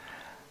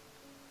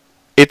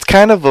 It's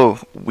kind of a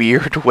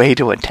weird way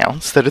to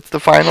announce that it's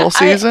the final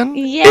season.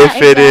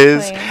 If it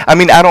is... I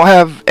mean, I don't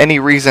have any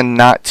reason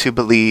not to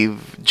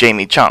believe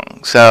Jamie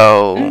Chung.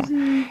 So,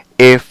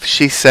 if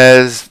she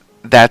says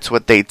that's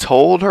what they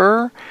told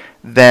her,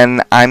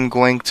 then I'm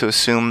going to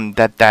assume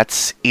that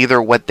that's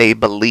either what they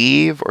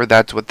believe or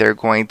that's what they're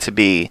going to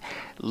be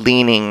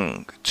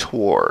leaning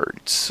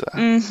towards.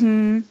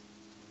 That's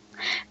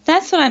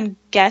what I'm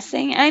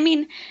guessing. I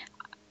mean,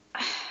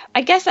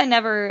 I guess I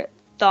never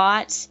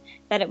thought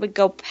that it would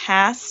go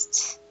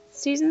past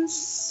season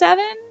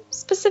 7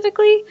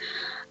 specifically.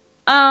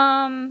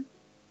 But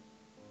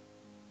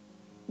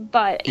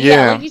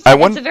yeah, like you said,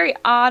 it's a very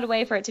odd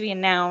way for it to be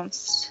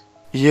announced.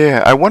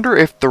 Yeah, I wonder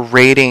if the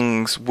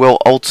ratings will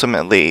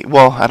ultimately...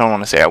 Well, I don't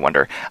want to say I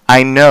wonder.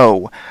 I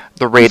know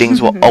the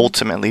ratings will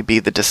ultimately be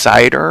the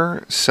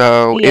decider.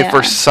 So if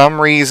for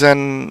some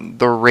reason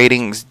the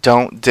ratings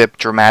don't dip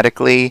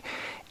dramatically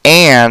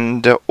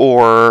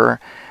or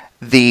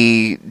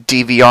the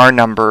DVR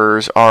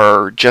numbers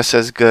are just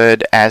as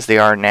good as they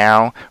are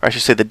now, or I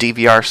should say the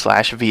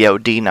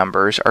DVR/VOD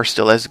numbers are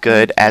still as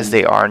good as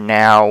they are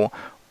now,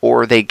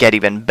 or they get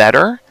even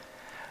better,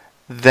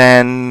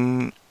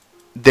 then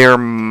there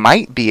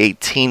might be a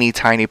teeny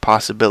tiny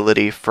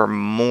possibility for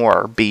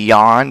more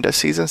beyond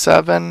season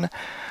 7.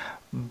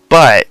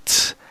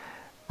 But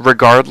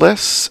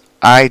regardless,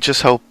 I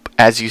just hope,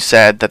 as you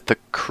said, that the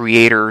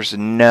creators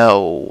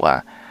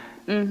know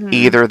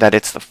either that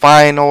it's the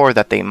final or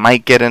that they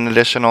might get an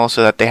additional,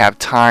 so that they have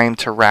time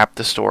to wrap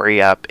the story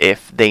up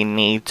if they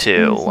need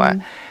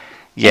to.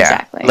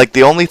 Exactly. Like,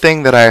 the only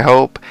thing that I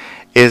hope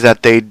is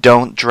that they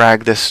don't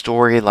drag this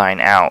storyline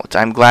out.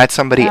 I'm glad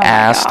somebody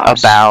asked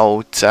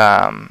about,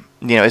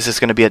 is this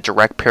going to be a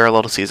direct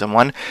parallel to season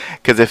 1?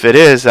 Because if it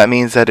is, that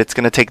means that it's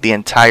going to take the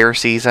entire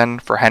season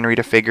for Henry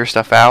to figure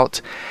stuff out,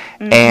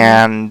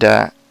 and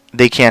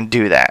they can't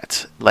do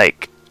that.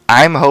 Like,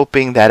 I'm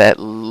hoping that at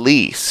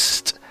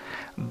least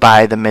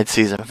by the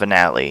mid-season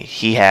finale,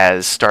 he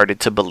has started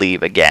to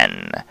believe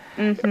again,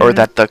 or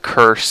that the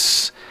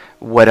curse,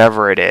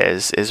 whatever it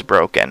is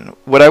broken.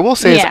 What I will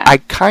say is I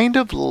kind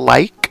of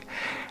like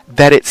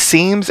that it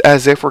seems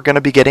as if we're going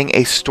to be getting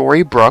a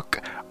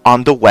Storybrooke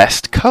on the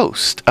west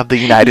coast of the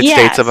United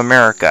States of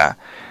America.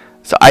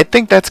 So I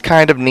think that's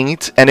kind of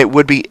neat, and it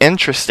would be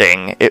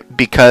interesting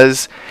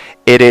because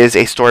it is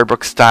a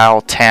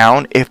Storybrooke-style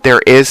town, if there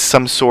is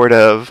some sort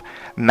of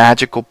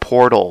magical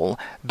portal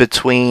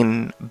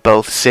between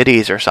both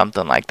cities or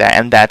something like that,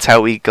 and that's how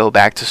we go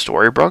back to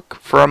Storybrooke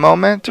for a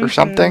moment or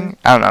something.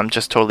 I don't know, I'm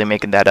just totally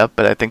making that up,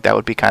 but I think that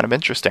would be kind of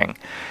interesting.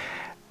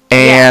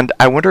 And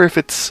I wonder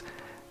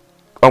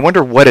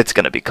what it's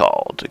going to be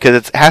called,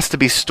 because it has to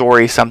be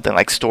something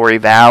like Story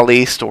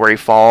Valley, Story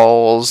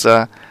Falls.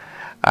 I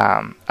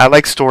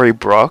like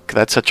Storybrooke.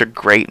 That's such a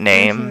great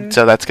name,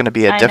 so that's going to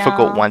be a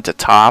difficult one to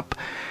top.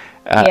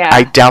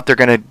 I doubt they're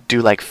going to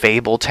do like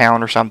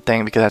Fabletown or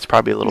something, because that's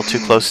probably a little too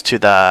close to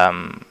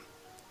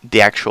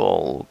the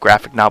actual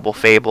graphic novel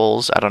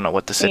Fables. I don't know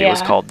what the city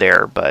was called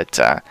there, but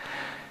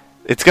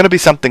it's going to be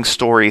something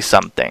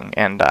something,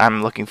 and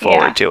I'm looking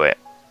forward to it.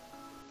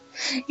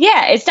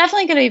 Yeah, it's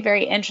definitely going to be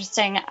very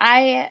interesting.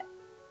 I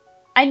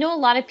know a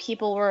lot of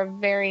people were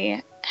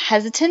very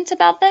hesitant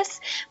about this,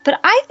 but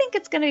I think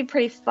it's going to be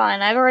pretty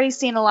fun. I've already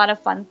seen a lot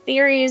of fun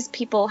theories,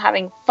 people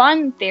having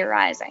fun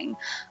theorizing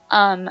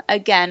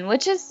again,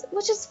 which is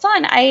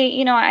fun.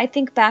 I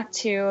think back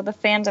to the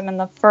fandom in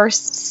the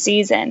first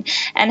season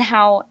and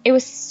how it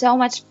was so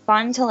much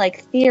fun to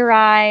like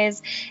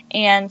theorize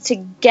and to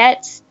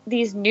get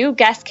these new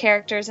guest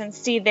characters and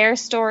see their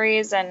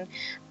stories, and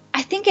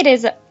I think it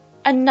is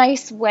a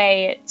nice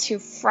way to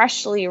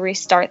freshly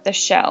restart the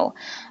show.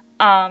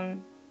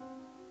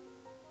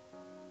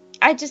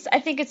 I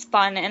think it's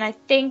fun, and I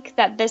think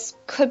that this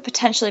could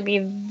potentially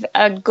be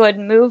a good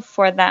move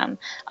for them.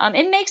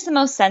 It makes the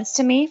most sense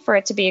to me for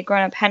it to be a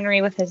grown-up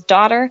Henry with his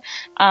daughter,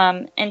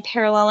 and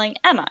paralleling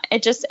Emma.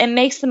 It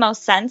makes the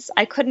most sense.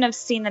 I couldn't have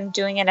seen them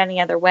doing it any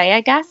other way,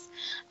 I guess.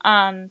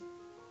 I'm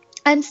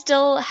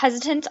still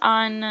hesitant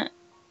on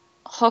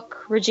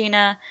Hook,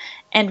 Regina,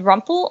 and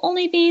Rumple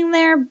only being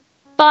there,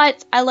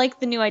 but I like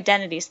the new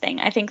identities thing.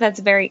 I think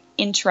that's very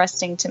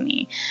interesting to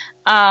me.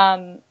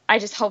 I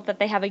just hope that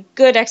they have a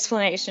good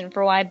explanation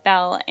for why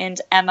Belle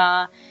and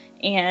Emma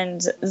and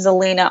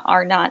Zelena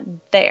are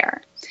not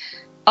there.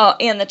 Oh,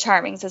 and the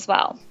Charmings as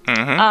well.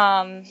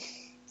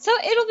 So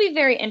it'll be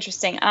very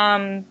interesting.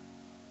 I'm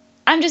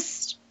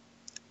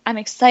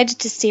excited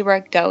to see where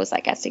it goes, I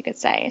guess you could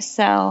say.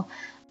 So,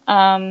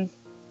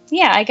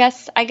 yeah, I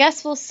guess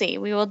we'll see.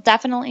 We will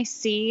definitely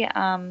see,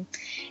 and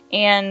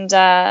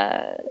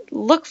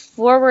look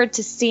forward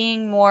to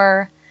seeing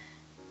more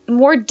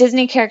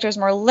Disney characters,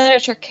 more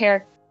literature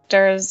characters,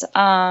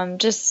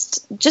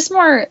 just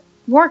more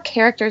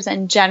characters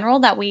in general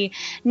that we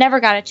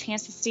never got a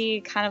chance to see.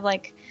 Kind of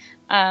like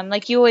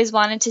you always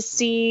wanted to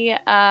see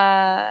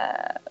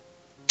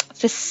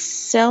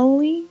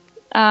Facilier.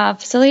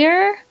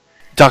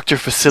 Dr.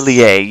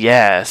 Facilier,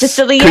 yes.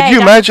 Facilier, could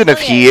you imagine Facilier,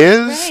 if he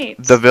is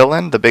the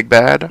villain, the big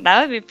bad?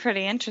 That would be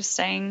pretty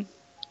interesting.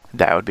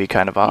 That would be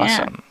kind of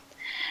awesome. Yeah.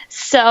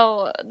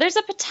 So there's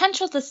a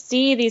potential to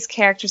see these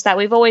characters that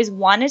we've always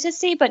wanted to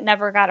see but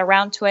never got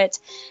around to it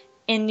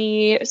in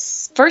the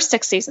first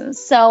 6 seasons.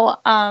 So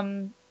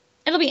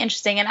it'll be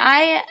interesting. And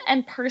I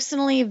am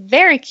personally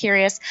very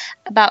curious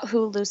about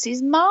who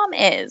Lucy's mom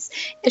is.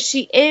 If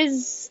she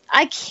is...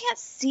 I can't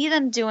see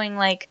them doing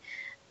like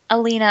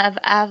Alina of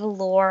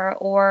Avalor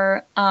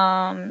or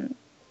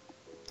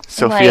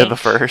Sophia the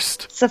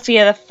First.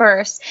 Sophia the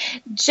First.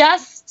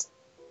 Just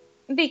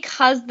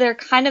because they're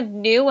kind of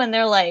new and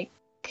they're like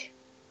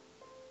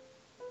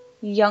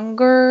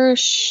younger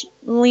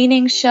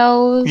leaning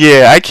shows.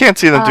 Yeah, I can't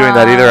see them doing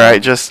that either.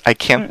 I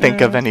can't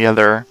think of any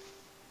other.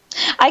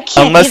 I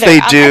can't unless either. they I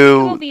think do.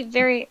 it will be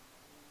very.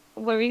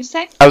 What were you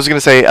saying? I was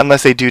gonna say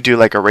unless they do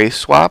like a race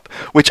swap,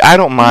 which I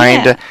don't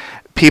mind. Yeah.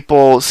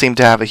 People seem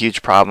to have a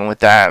huge problem with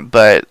that,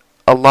 but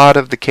a lot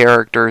of the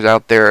characters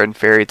out there in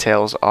fairy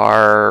tales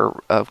are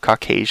of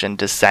Caucasian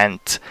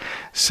descent,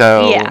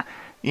 so. Yeah.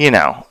 You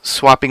know,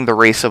 swapping the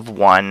race of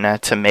one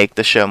to make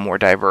the show more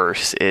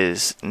diverse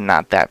is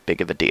not that big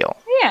of a deal.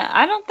 Yeah,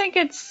 I don't think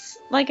it's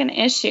like an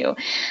issue.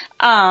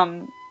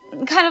 Kind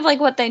of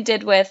like what they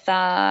did with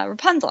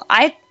Rapunzel.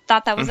 I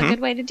thought that was a good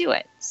way to do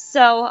it.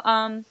 So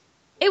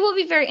it will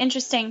be very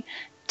interesting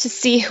to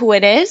see who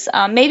it is.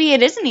 Maybe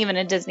it isn't even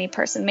a Disney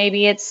person.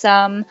 Maybe it's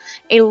a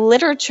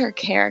literature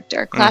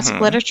character, classic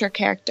literature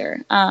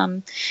character.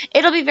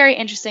 It'll be very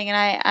interesting,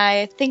 and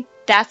I think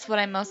that's what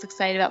I'm most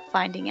excited about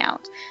finding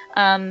out.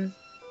 And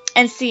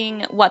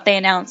seeing what they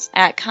announce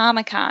at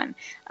Comic-Con.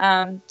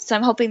 So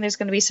I'm hoping there's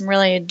going to be some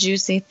really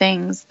juicy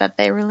things that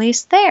they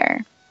release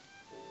there.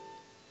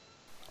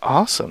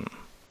 Awesome.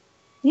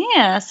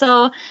 Yeah,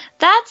 so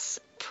that's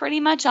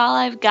pretty much all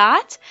I've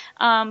got.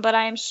 But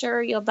I'm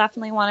sure you'll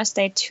definitely want to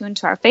stay tuned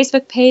to our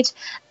Facebook page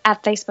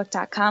at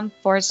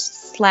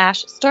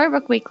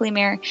facebook.com/Storybrooke Weekly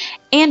Mirror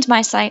and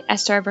my site at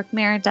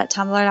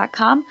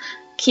storybrookemirror.tumblr.com.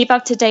 Keep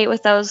up to date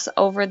with those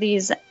over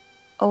these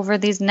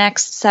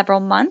next several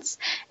months,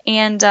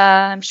 and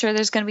I'm sure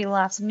there's going to be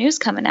lots of news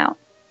coming out.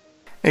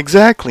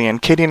 Exactly,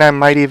 and Katie and I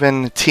might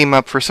even team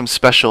up for some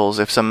specials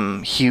if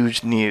some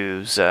huge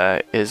news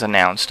is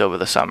announced over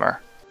the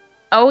summer.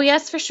 Oh,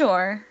 yes, for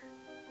sure.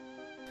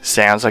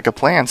 Sounds like a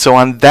plan. So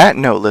on that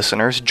note,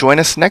 listeners, join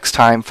us next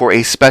time for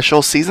a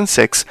special Season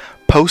 6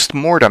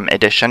 post-mortem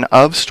edition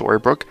of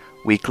Storybrooke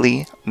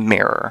Weekly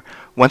Mirror.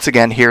 Once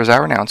again, here's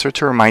our announcer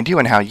to remind you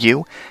on how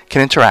you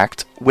can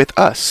interact with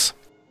us.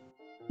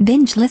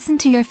 Binge listen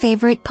to your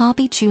favorite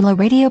Poppy Chula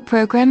radio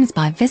programs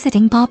by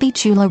visiting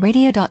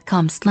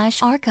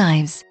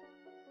poppychularadio.com/archives.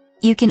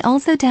 You can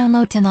also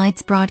download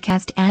tonight's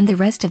broadcast and the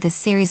rest of the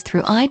series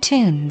through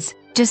iTunes.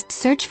 Just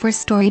search for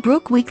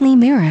Storybrooke Weekly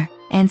Mirror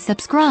and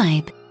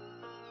subscribe.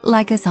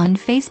 Like us on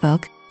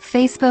Facebook,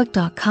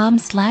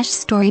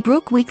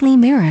 facebook.com/Storybrooke Weekly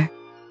Mirror.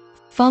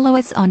 Follow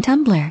us on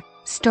Tumblr,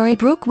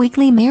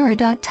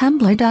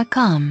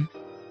 storybrookweeklymirror.tumblr.com.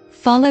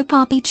 Follow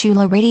Poppy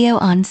Chula Radio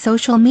on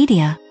social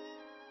media.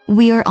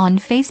 We are on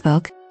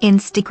Facebook,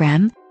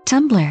 Instagram,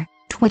 Tumblr,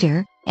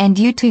 Twitter, and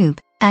YouTube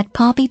at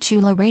Poppy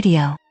Chula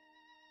Radio.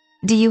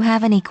 Do you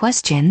have any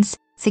questions,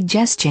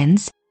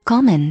 suggestions,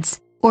 comments,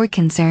 or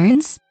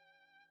concerns?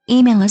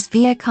 Email us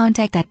via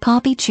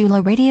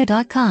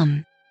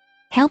contact@poppychularadio.com.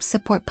 Help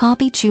support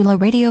Poppy Chula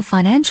Radio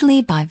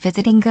financially by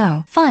visiting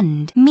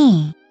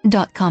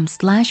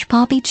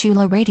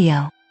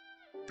gofundme.com/poppychularadio.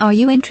 Are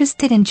you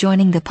interested in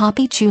joining the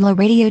Poppy Chula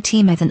Radio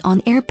team as an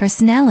on-air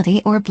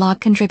personality or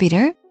blog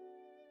contributor?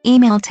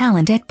 Email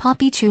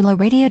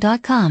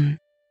talent@poppychularadio.com.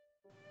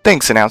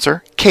 Thanks,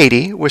 announcer.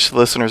 Katie, wish the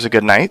listeners a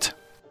good night.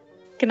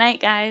 Good night,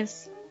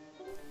 guys.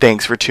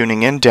 Thanks for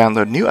tuning in.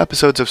 Download new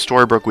episodes of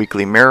Storybrooke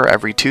Weekly Mirror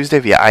every Tuesday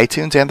via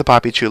iTunes and the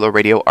Poppy Chula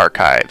Radio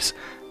archives.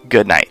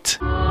 Good night.